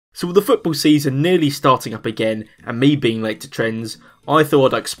So with the football season nearly starting up again, and me being late to trends, I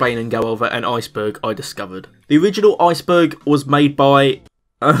thought I'd explain and go over an iceberg I discovered. The original iceberg was made by,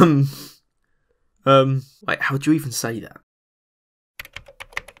 wait, how do you even say that?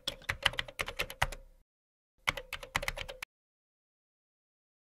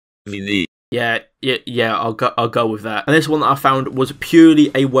 Yeah, I'll go with that. And this one that I found was purely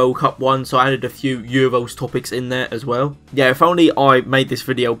a World Cup one, so I added a few Euros topics in there as well. Yeah, if only I made this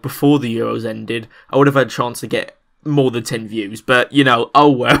video before the Euros ended, I would have had a chance to get more than 10 views, but you know, oh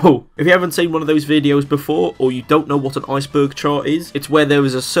well. If you haven't seen one of those videos before, or you don't know what an iceberg chart is, it's where there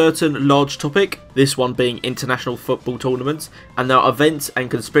is a certain large topic, this one being international football tournaments, and there are events and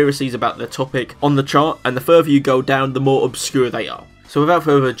conspiracies about the topic on the chart, and the further you go down, the more obscure they are. So without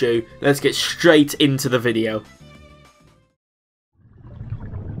further ado, let's get straight into the video.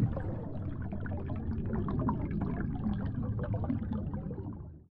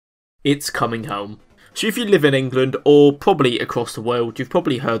 It's coming home. So if you live in England, or probably across the world, you've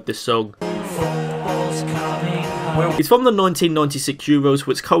probably heard this song. It's from the 1996 Euros,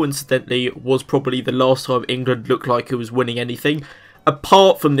 which coincidentally was probably the last time England looked like it was winning anything.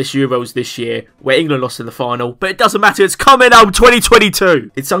 Apart from this Euros this year, where England lost in the final, but it doesn't matter, it's coming home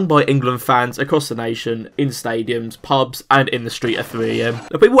 2022! It's sung by England fans across the nation, in stadiums, pubs, and in the street at 3 AM.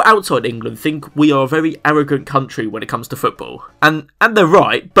 Now, people outside England think we are a very arrogant country when it comes to football. And they're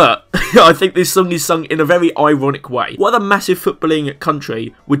right, but I think this song is sung in a very ironic way. What other massive footballing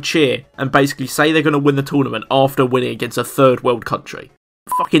country would cheer and basically say they're going to win the tournament after winning against a third world country?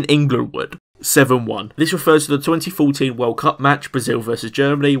 Fucking England would. 7-1. This refers to the 2014 World Cup match, Brazil versus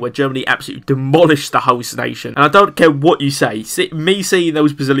Germany, where Germany absolutely demolished the host nation. And I don't care what you say, me seeing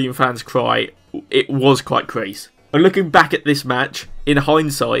those Brazilian fans cry, it was quite crazy. And looking back at this match, in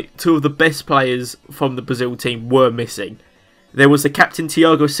hindsight, two of the best players from the Brazil team were missing. There was the captain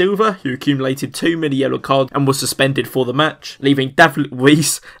Thiago Silva, who accumulated 2 many yellow cards and was suspended for the match, leaving David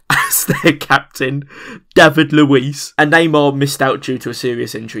Luiz as their captain. David Luiz. And Neymar missed out due to a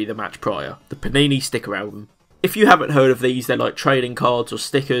serious injury the match prior. The Panini sticker album. If you haven't heard of these, they're like trading cards or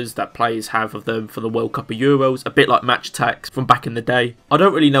stickers that players have of them for the World Cup of Euros, a bit like match tags from back in the day. I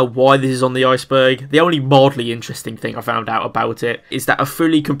don't really know why this is on the iceberg. The only mildly interesting thing I found out about it is that a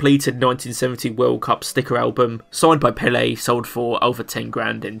fully completed 1970 World Cup sticker album, signed by Pele, sold for over 10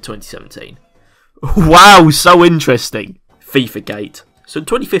 grand in 2017. Wow, so interesting. FIFA Gate. So in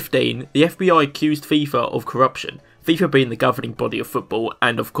 2015, the FBI accused FIFA of corruption. FIFA being the governing body of football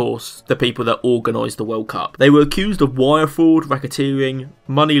and, of course, the people that organised the World Cup. They were accused of wire fraud, racketeering,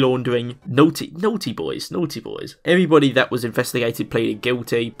 money laundering, naughty boys. Everybody that was investigated pleaded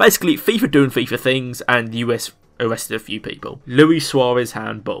guilty. Basically, FIFA doing FIFA things, and the US arrested a few people. Suarez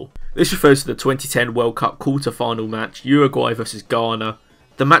handball. This refers to the 2010 World Cup quarter-final match, Uruguay versus Ghana.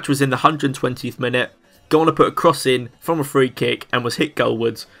 The match was in the 120th minute. Ghana put a cross in from a free kick and was hit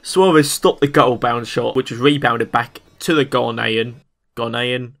goalwards. Suarez stopped the goal-bound shot, which was rebounded back to the Ghanaian?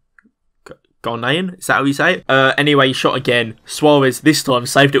 Is that how you say it? Anyway, he shot again. Suarez this time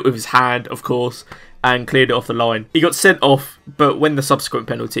saved it with his hand, of course, and cleared it off the line. He got sent off, but when the subsequent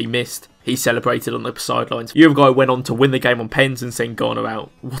penalty missed, he celebrated on the sidelines. Uruguay went on to win the game on pens and send Ghana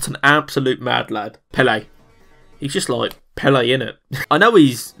out. What an absolute mad lad. Pele. He's just like Pele, innit? I know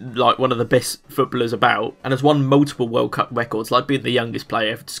he's like one of the best footballers about and has won multiple World Cup records, like being the youngest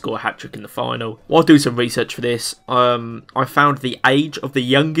player ever to score a hat-trick in the final. While doing some research for this, I found the age of the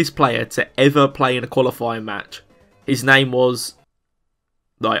youngest player to ever play in a qualifying match. His name was...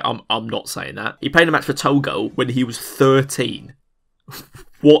 like, I'm not saying that. He played a match for Togo when he was 13.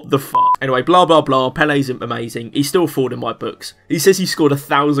 What the fuck? Anyway, blah blah blah, Pele's amazing. He's still forward in my books. He says he scored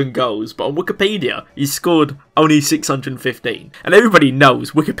 1,000 goals, but on Wikipedia, he scored only 615. And everybody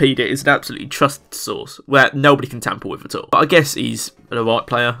knows Wikipedia is an absolutely trusted source, where nobody can tamper with at all. But I guess he's the right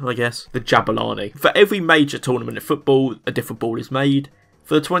player, I guess. The Jabulani. For every major tournament of football, a different ball is made.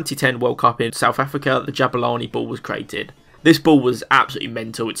 For the 2010 World Cup in South Africa, the Jabulani ball was created. This ball was absolutely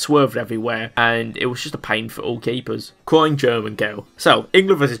mental, it swerved everywhere, and it was just a pain for all keepers. Crying German girl. So,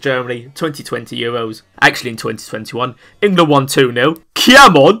 England versus Germany, 2020 Euros. Actually in 2021, England won 2-0.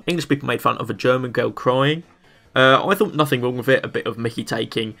 Come on! English people made fun of a German girl crying. I thought nothing wrong with it, a bit of Mickey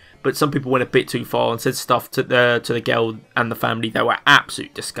taking, but some people went a bit too far and said stuff to the girl and the family that were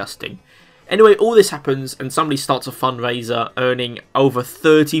absolutely disgusting. Anyway, all this happens and somebody starts a fundraiser earning over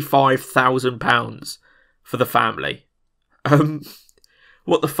 £35,000 for the family.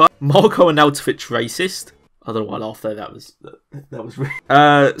 What the fuck? Marko Arnautovic racist? I don't know why I laughed there, that was really...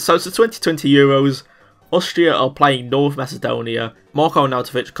 so it's the 2020 Euros. Austria are playing North Macedonia. Marko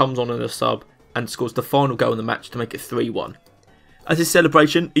Arnautovic comes on as a sub and scores the final goal in the match to make it 3-1. As his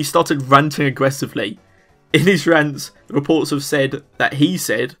celebration, he started ranting aggressively. In his rants, reports have said that he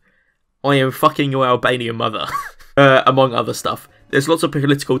said, "I am fucking your Albanian mother," among other stuff. There's lots of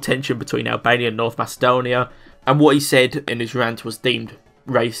political tension between Albania and North Macedonia, and what he said in his rant was deemed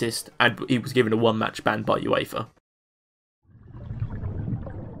racist, and he was given a one-match ban by UEFA.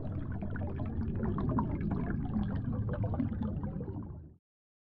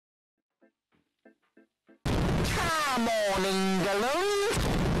 Come on, England!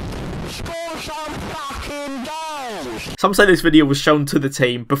 Score some fucking goals! Some say this video was shown to the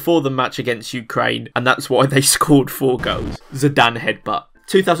team before the match against Ukraine, and that's why they scored 4 goals. Zidane headbutt.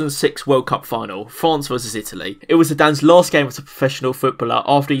 2006 World Cup final, France vs Italy. It was Zidane's last game as a professional footballer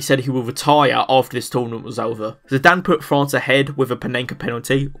after he said he will retire after this tournament was over. Zidane put France ahead with a Panenka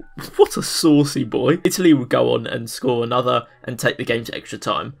penalty. What a saucy boy. Italy would go on and score another and take the game to extra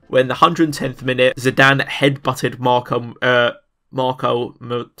time. When the 110th minute, Zidane headbutted Marko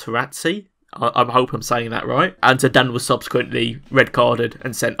Arnautovic. I hope I'm saying that right. And Zidane was subsequently red carded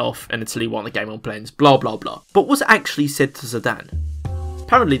and sent off, and Italy won the game on pens. Blah blah blah. But what's actually said to Zidane?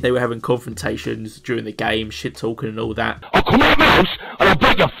 Apparently they were having confrontations during the game, shit talking and all that. I'll come out of my house and I'll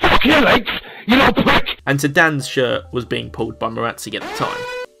break your fucking legs, you little prick! And Zidane's shirt was being pulled by Materazzi at the time.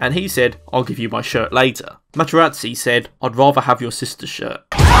 And he said, "I'll give you my shirt later." Materazzi said, "I'd rather have your sister's shirt."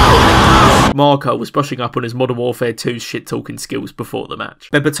 Marko was brushing up on his Modern Warfare 2 shit-talking skills before the match.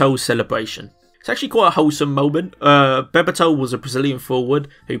 Bebetó's celebration. It's actually quite a wholesome moment. Bebeto was a Brazilian forward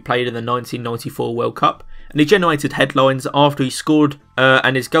who played in the 1994 World Cup, and he generated headlines after he scored,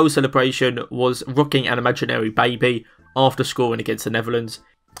 and his goal celebration was rocking an imaginary baby after scoring against the Netherlands.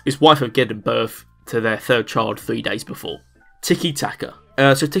 His wife had given birth to their 3rd child 3 days before. Tiki taka.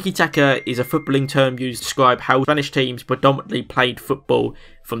 So tiki taka is a footballing term used to describe how Spanish teams predominantly played football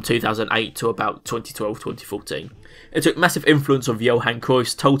from 2008 to about 2012-2014. It took massive influence of Johan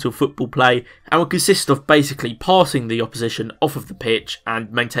Cruyff's total football play and would consist of basically passing the opposition off of the pitch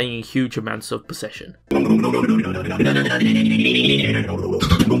and maintaining huge amounts of possession.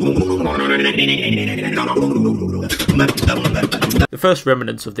 The first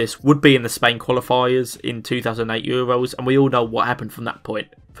remnants of this would be in the Spain qualifiers in 2008 Euros, and we all know what happened from that point.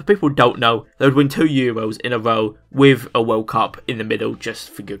 For people who don't know, they would win 2 Euros in a row with a World Cup in the middle just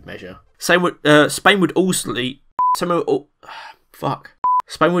for good measure. Spain would also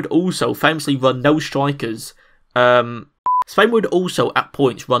famously run no strikers. Spain would also at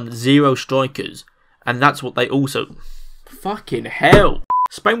points run 0 strikers, and that's what they also... Fucking hell!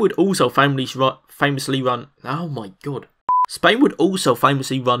 Spain would also famously run... Oh my god. Spain would also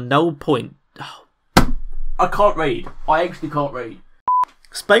famously run no point... Oh. I can't read. I actually can't read.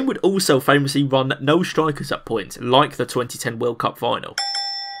 Spain would also famously run no strikers at points, like the 2010 World Cup final.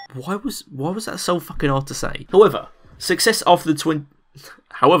 Why was that so fucking hard to say? However, success after the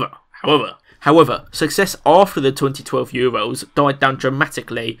 2012 Euros died down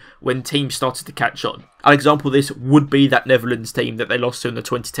dramatically when teams started to catch on. An example of this would be that Netherlands team that they lost to in the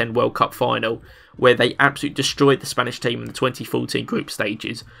 2010 World Cup final, where they absolutely destroyed the Spanish team in the 2014 group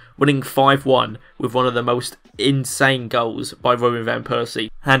stages, winning 5-1 with one of the most insane goals by Robin van Persie.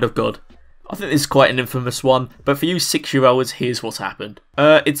 Hand of God. I think this is quite an infamous one, but for you 6-year-olds, here's what's happened.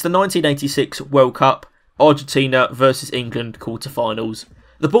 It's the 1986 World Cup, Argentina versus England quarterfinals.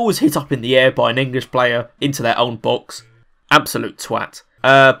 The ball was hit up in the air by an English player into their own box. Absolute twat.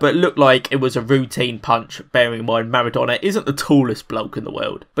 But it looked like it was a routine punch, bearing in mind Maradona isn't the tallest bloke in the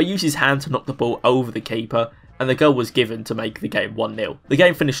world, but used his hand to knock the ball over the keeper, and the goal was given to make the game 1-0. The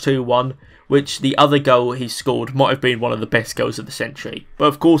game finished 2-1, which the other goal he scored might have been one of the best goals of the century, but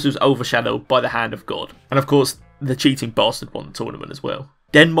of course it was overshadowed by the hand of God. And of course, the cheating bastard won the tournament as well.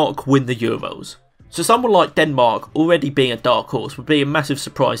 Denmark win the Euros. So someone like Denmark, already being a dark horse, would be a massive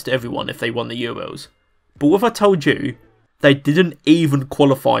surprise to everyone if they won the Euros. But what if I told you they didn't even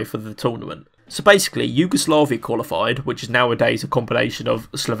qualify for the tournament? So basically, Yugoslavia qualified, which is nowadays a combination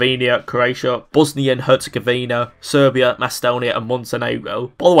of Slovenia, Croatia, Bosnia and Herzegovina, Serbia, Macedonia and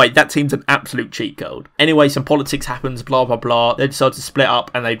Montenegro. By the way, that team's an absolute cheat code. Anyway, some politics happens, blah blah blah. They decided to split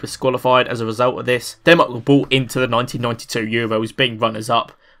up and they disqualified as a result of this. Denmark were brought into the 1992 Euros, being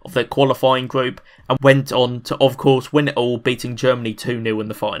runners-up of their qualifying group, and went on to, of course, win it all, beating Germany 2-0 in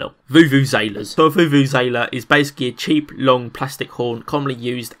the final. Vuvuzelas. So a vuvuzela is basically a cheap, long plastic horn commonly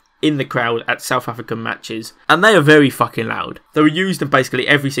used in the crowd at South African matches, and they are very fucking loud. They were used in basically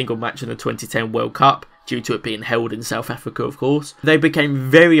every single match in the 2010 World Cup, due to it being held in South Africa, of course. They became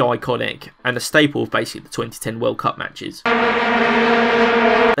very iconic and a staple of basically the 2010 World Cup matches.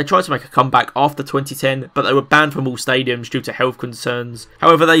 They tried to make a comeback after 2010, but they were banned from all stadiums due to health concerns.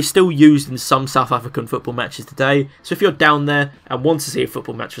 However, they are still used in some South African football matches today, so if you're down there and want to see a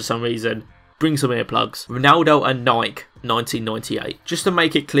football match for some reason, bring some earplugs. Ronaldo and Nike, 1998. Just to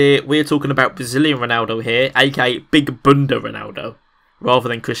make it clear, we're talking about Brazilian Ronaldo here, aka Big Bunda Ronaldo, rather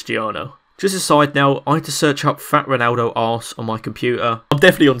than Cristiano. Just a side note, I had to search up Fat Ronaldo arse on my computer. I'm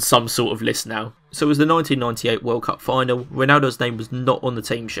definitely on some sort of list now. So it was the 1998 World Cup final. Ronaldo's name was not on the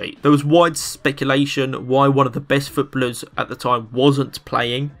team sheet. There was wide speculation why one of the best footballers at the time wasn't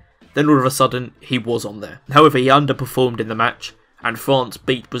playing. Then all of a sudden, he was on there. However, he underperformed in the match, and France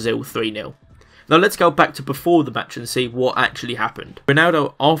beat Brazil 3-0. Now let's go back to before the match and see what actually happened.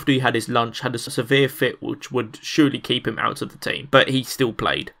 Ronaldo, after he had his lunch, had a severe fit which would surely keep him out of the team, but he still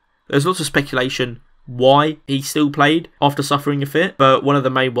played. There's lots of speculation why he still played after suffering a fit, but one of the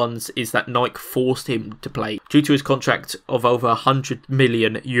main ones is that Nike forced him to play due to his contract of over 100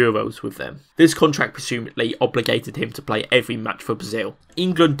 million euros with them. This contract presumably obligated him to play every match for Brazil.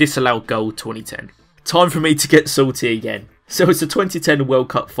 England disallowed goal 2010. Time for me to get salty again. So it's the 2010 World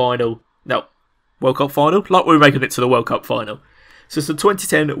Cup final. No, World Cup final? Like we're making it to the World Cup final. So it's the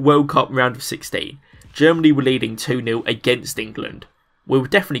 2010 World Cup round of 16. Germany were leading 2-0 against England. We were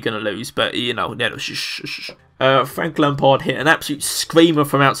definitely going to lose, but, you know, no, Frank Lampard hit an absolute screamer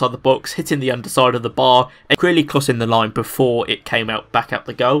from outside the box, hitting the underside of the bar and clearly crossing the line before it came out back out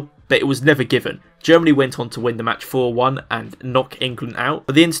the goal, but it was never given. Germany went on to win the match 4-1 and knock England out,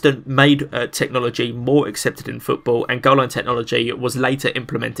 but the incident made technology more accepted in football, and goal line technology was later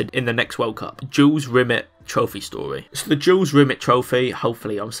implemented in the next World Cup. Jules Rimet Trophy story. So the Jules Rimet Trophy,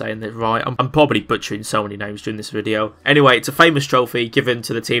 hopefully I'm saying that right, I'm probably butchering so many names during this video. Anyway, it's a famous trophy given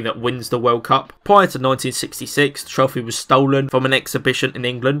to the team that wins the World Cup. Prior to 1966, the trophy was stolen from an exhibition in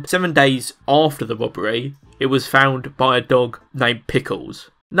England. 7 days after the robbery, it was found by a dog named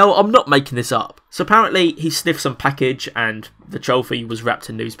Pickles. No, I'm not making this up. So apparently he sniffed some package and the trophy was wrapped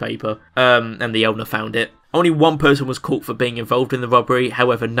in newspaper, and the owner found it. Only one person was caught for being involved in the robbery,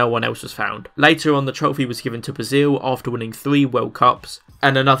 however no one else was found. Later on, the trophy was given to Brazil after winning 3 World Cups,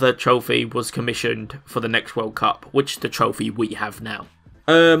 and another trophy was commissioned for the next World Cup, which is the trophy we have now.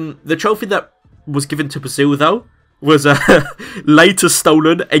 The trophy that was given to Brazil though was later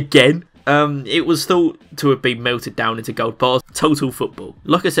stolen again. It was thought to have been melted down into gold bars. Total football.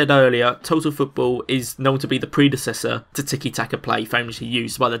 Like I said earlier, total football is known to be the predecessor to tiki-taka play famously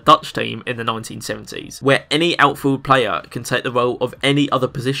used by the Dutch team in the 1970s, where any outfield player can take the role of any other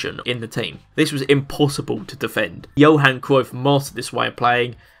position in the team. This was impossible to defend. Johan Cruyff mastered this way of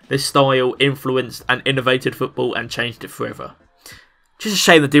playing. This style influenced and innovated football and changed it forever. Just a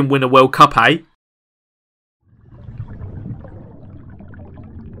shame they didn't win a World Cup, eh?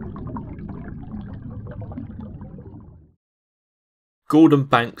 Gordan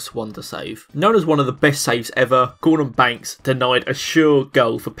Banks wonder save. Known as one of the best saves ever, Gordan Banks denied a sure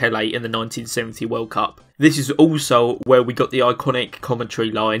goal for Pele in the 1970 World Cup. This is also where we got the iconic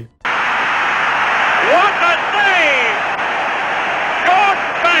commentary line. What a save!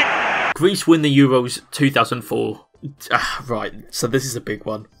 Gordan Banks! Greece win the Euros 2004. Right, so this is a big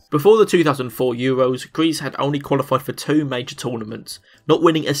one. Before the 2004 Euros, Greece had only qualified for 2 major tournaments, not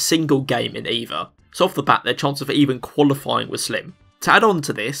winning a single game in either. So off the bat, their chance of even qualifying was slim. To add on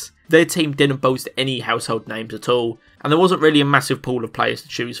to this, their team didn't boast any household names at all, and there wasn't really a massive pool of players to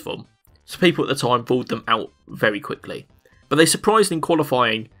choose from, so people at the time ruled them out very quickly. But they surprised in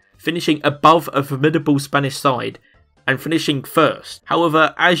qualifying, finishing above a formidable Spanish side and finishing first.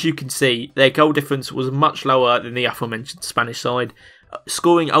 However, as you can see, their goal difference was much lower than the aforementioned Spanish side,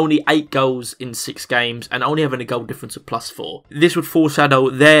 scoring only 8 goals in 6 games and only having a goal difference of +4. This would foreshadow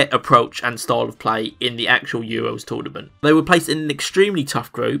their approach and style of play in the actual Euros tournament. They were placed in an extremely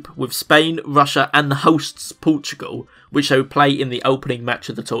tough group with Spain, Russia and the hosts Portugal, which they would play in the opening match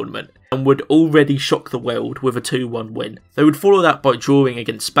of the tournament, and would already shock the world with a 2-1 win. They would follow that by drawing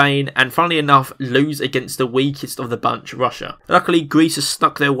against Spain and, funnily enough, lose against the weakest of the bunch, Russia. Luckily, Greece has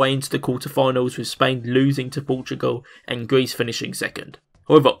snuck their way into the quarterfinals, with Spain losing to Portugal and Greece finishing second.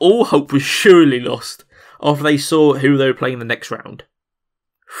 However, all hope was surely lost after they saw who they were playing in the next round.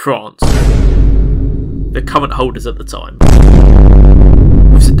 France. The current holders at the time.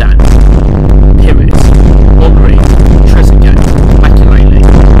 With Zidanes,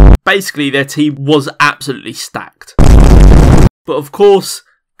 basically, their team was absolutely stacked. But of course,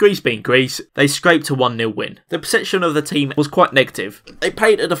 Greece being Greece, they scraped a 1-0 win. The perception of the team was quite negative. They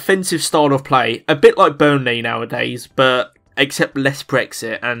played a defensive style of play, a bit like Burnley nowadays, but except less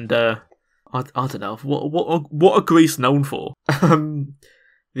Brexit and I don't know, what are Greece known for? The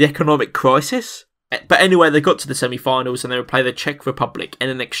economic crisis? But anyway, they got to the semi-finals and they would play the Czech Republic in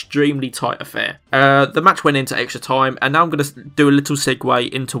an extremely tight affair. The match went into extra time, and now I'm going to do a little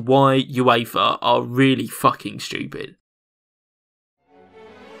segue into why UEFA are really fucking stupid.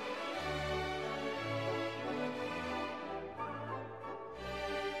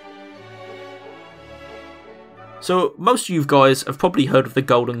 So, most of you guys have probably heard of the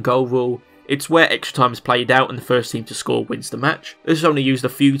golden goal rule. It's where extra time is played out and the first team to score wins the match. This is only used a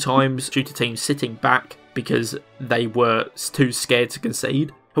few times due to teams sitting back because they were too scared to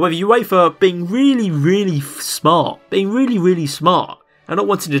concede. However, UEFA being really smart, and not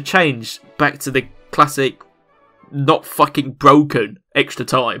wanting to change back to the classic not fucking broken extra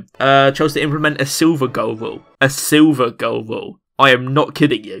time, chose to implement a silver goal rule. A silver goal rule. I am not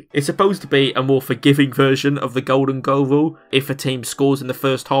kidding you. It's supposed to be a more forgiving version of the golden goal rule. If a team scores in the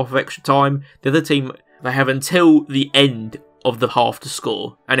first half of extra time, the other team, they have until the end of the half to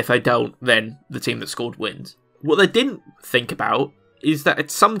score. And if they don't, then the team that scored wins. What they didn't think about is that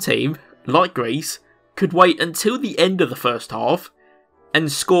some team, like Greece, could wait until the end of the first half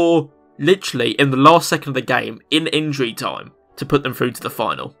and score literally in the last second of the game in injury time to put them through to the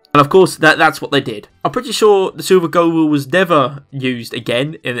final. And of course, that's what they did. I'm pretty sure the silver goal rule was never used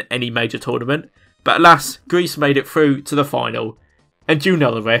again in any major tournament. But alas, Greece made it through to the final. And you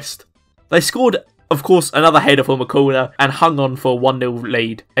know the rest. They scored, of course, another header from a corner and hung on for a 1-0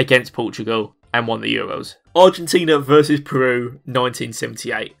 lead against Portugal and won the Euros. Argentina versus Peru,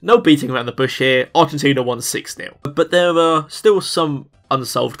 1978. No beating around the bush here. Argentina won 6-0. But there are still some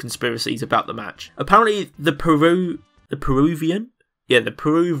unsolved conspiracies about the match. Apparently, the Peruvian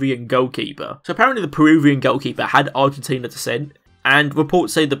goalkeeper. So apparently the Peruvian goalkeeper had Argentina descent, and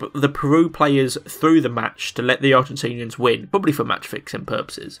reports say that the Peru players threw the match to let the Argentinians win, probably for match fixing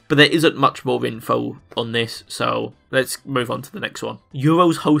purposes. But there isn't much more info on this, so let's move on to the next one.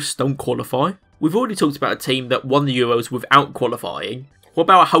 Euros hosts don't qualify. We've already talked about a team that won the Euros without qualifying. What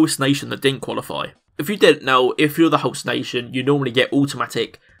about a host nation that didn't qualify? If you didn't know, if you're the host nation, you normally get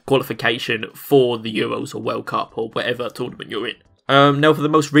automatic qualification for the Euros or World Cup or whatever tournament you're in. Now, for the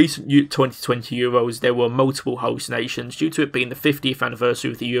most recent 2020 Euros, there were multiple host nations due to it being the 50th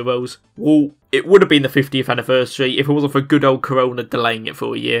anniversary of the Euros. Well, it would have been the 50th anniversary if it wasn't for good old Corona delaying it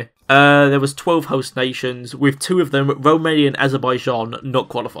for a year. There was 12 host nations, with 2 of them, Romania and Azerbaijan, not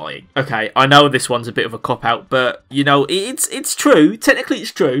qualifying. Okay, I know this one's a bit of a cop-out, but, you know, it's true. Technically,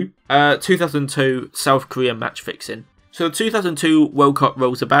 it's true. 2002 South Korea match fixing. So the 2002 World Cup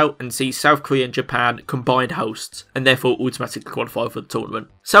rolls about and sees South Korea and Japan combined hosts and therefore automatically qualify for the tournament.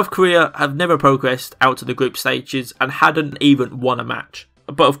 South Korea have never progressed out to the group stages and hadn't even won a match.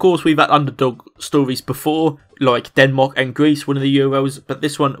 But of course we've had underdog stories before, like Denmark and Greece winning the Euros, but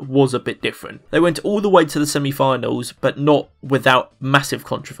this one was a bit different. They went all the way to the semi-finals, but not without massive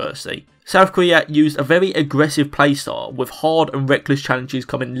controversy. South Korea used a very aggressive playstyle with hard and reckless challenges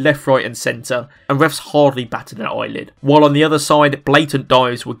coming left, right and centre, and refs hardly batted an eyelid. While on the other side, blatant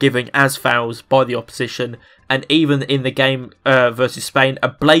dives were given as fouls by the opposition, and even in the game versus Spain, a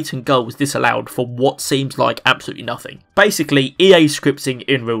blatant goal was disallowed for what seems like absolutely nothing. Basically, EA scripting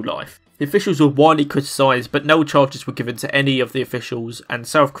in real life. The officials were widely criticised, but no charges were given to any of the officials, and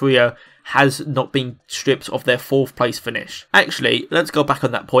South Korea has not been stripped of their 4th place finish. Actually, let's go back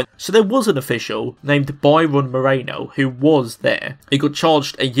on that point. So there was an official named Byron Moreno who was there. He got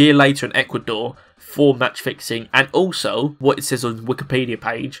charged a year later in Ecuador for match fixing, and also, what it says on the Wikipedia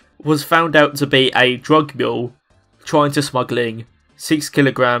page, was found out to be a drug mule trying to smuggling 6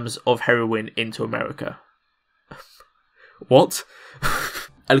 kilograms of heroin into America. What?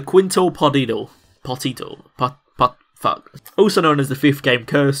 El Quinto Partido. Also known as the 5th game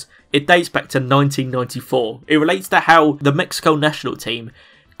curse, it dates back to 1994. It relates to how the Mexico national team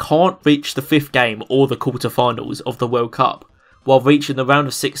can't reach the 5th game or the quarterfinals of the World Cup, while reaching the round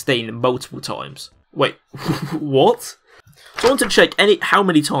of 16 multiple times. Wait, what? So I want to check how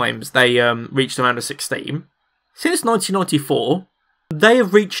many times they reached the round of 16. Since 1994, they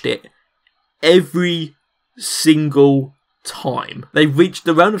have reached it every single time. They've reached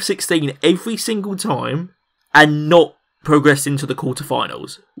the round of 16 every single time and not progressed into the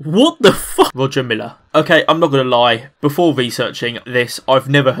quarterfinals. What the fuck? Roger Milla. Okay, I'm not going to lie. Before researching this, I've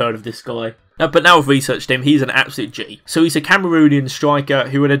never heard of this guy. But now I've researched him, he's an absolute G. So he's a Cameroonian striker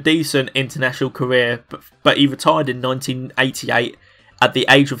who had a decent international career, but he retired in 1988 at the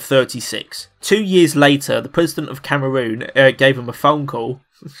age of 36. 2 years later, the president of Cameroon gave him a phone call,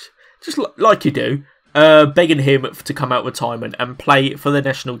 just like you do, begging him to come out of retirement and play for the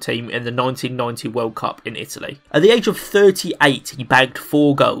national team in the 1990 World Cup in Italy. At the age of 38, he bagged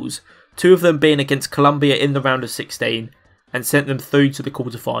 4 goals, 2 of them being against Colombia in the round of 16, and sent them through to the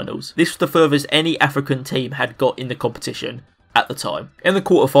quarterfinals. This was the furthest any African team had got in the competition at the time. In the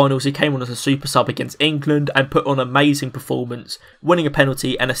quarterfinals, he came on as a super sub against England and put on an amazing performance, winning a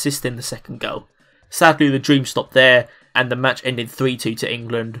penalty and assisting the second goal. Sadly, the dream stopped there, and the match ended 3-2 to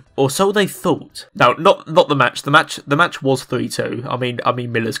England, or so they thought. No, not the match. The match was 3-2. I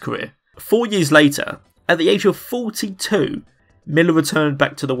mean Milla's career. 4 years later, at the age of 42, Milla returned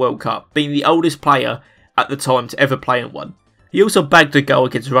back to the World Cup, being the oldest player at the time to ever play in one. He also bagged a goal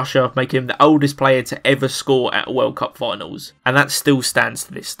against Russia, making him the oldest player to ever score at World Cup finals, and that still stands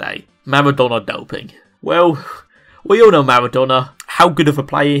to this day. Maradona doping. Well, we all know Maradona, how good of a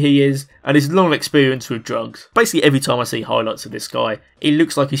player he is, and his long experience with drugs. Basically every time I see highlights of this guy, he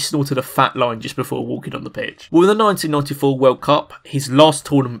looks like he snorted a fat line just before walking on the pitch. Well, in the 1994 World Cup, his last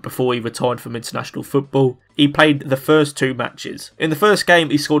tournament before he retired from international football, he played the first 2 matches. In the first game,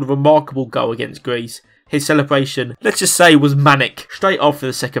 he scored a remarkable goal against Greece. His celebration, let's just say, was manic. Straight after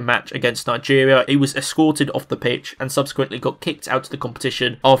the second match against Nigeria, he was escorted off the pitch and subsequently got kicked out of the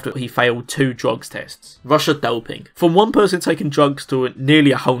competition after he failed 2 drugs tests. Russia doping. From one person taking drugs to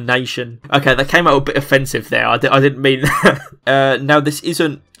nearly a whole nation. Okay, that came out a bit offensive there. I didn't mean that. Now, this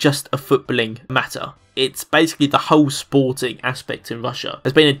isn't just a footballing matter. It's basically the whole sporting aspect in Russia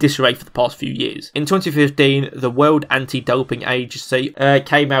has been in disarray for the past few years. In 2015, the World Anti-Doping Agency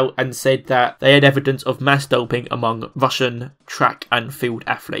came out and said that they had evidence of mass doping among Russian track and field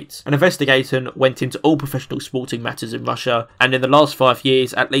athletes. An investigation went into all professional sporting matters in Russia, and in the last 5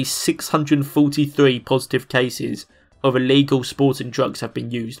 years, at least 643 positive cases of illegal sporting drugs have been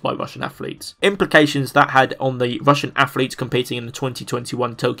used by Russian athletes. Implications that had on the Russian athletes competing in the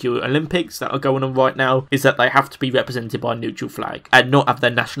 2021 Tokyo Olympics that are going on right now is that they have to be represented by a neutral flag and not have their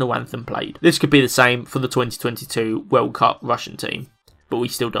national anthem played. This could be the same for the 2022 World Cup Russian team, but we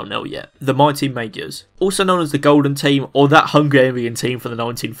still don't know yet. The Mighty Magyars, also known as the Golden Team or that Hungarian team from the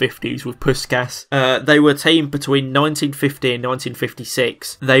 1950s with Puskás. They were a team between 1950 and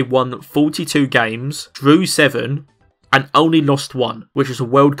 1956. They won 42 games, drew 7, and only lost 1, which was a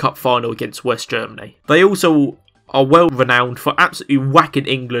World Cup final against West Germany. They also are well renowned for absolutely whacking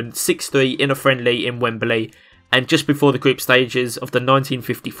England 6-3 in a friendly in Wembley, and just before the group stages of the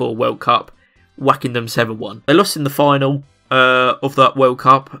 1954 World Cup, whacking them 7-1. They lost in the final of that World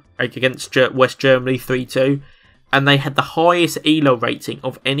Cup against West Germany 3-2, and they had the highest ELO rating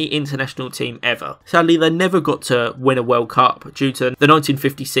of any international team ever. Sadly, they never got to win a World Cup due to the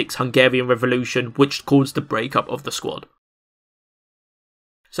 1956 Hungarian Revolution, which caused the breakup of the squad.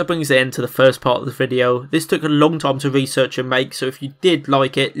 So that brings the end to the first part of the video. This took a long time to research and make, so if you did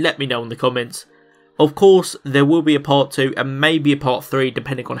like it, let me know in the comments. Of course, there will be a part 2 and maybe a part 3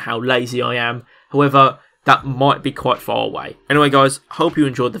 depending on how lazy I am. However, that might be quite far away. Anyway guys, hope you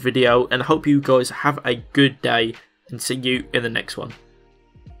enjoyed the video and hope you guys have a good day and see you in the next one.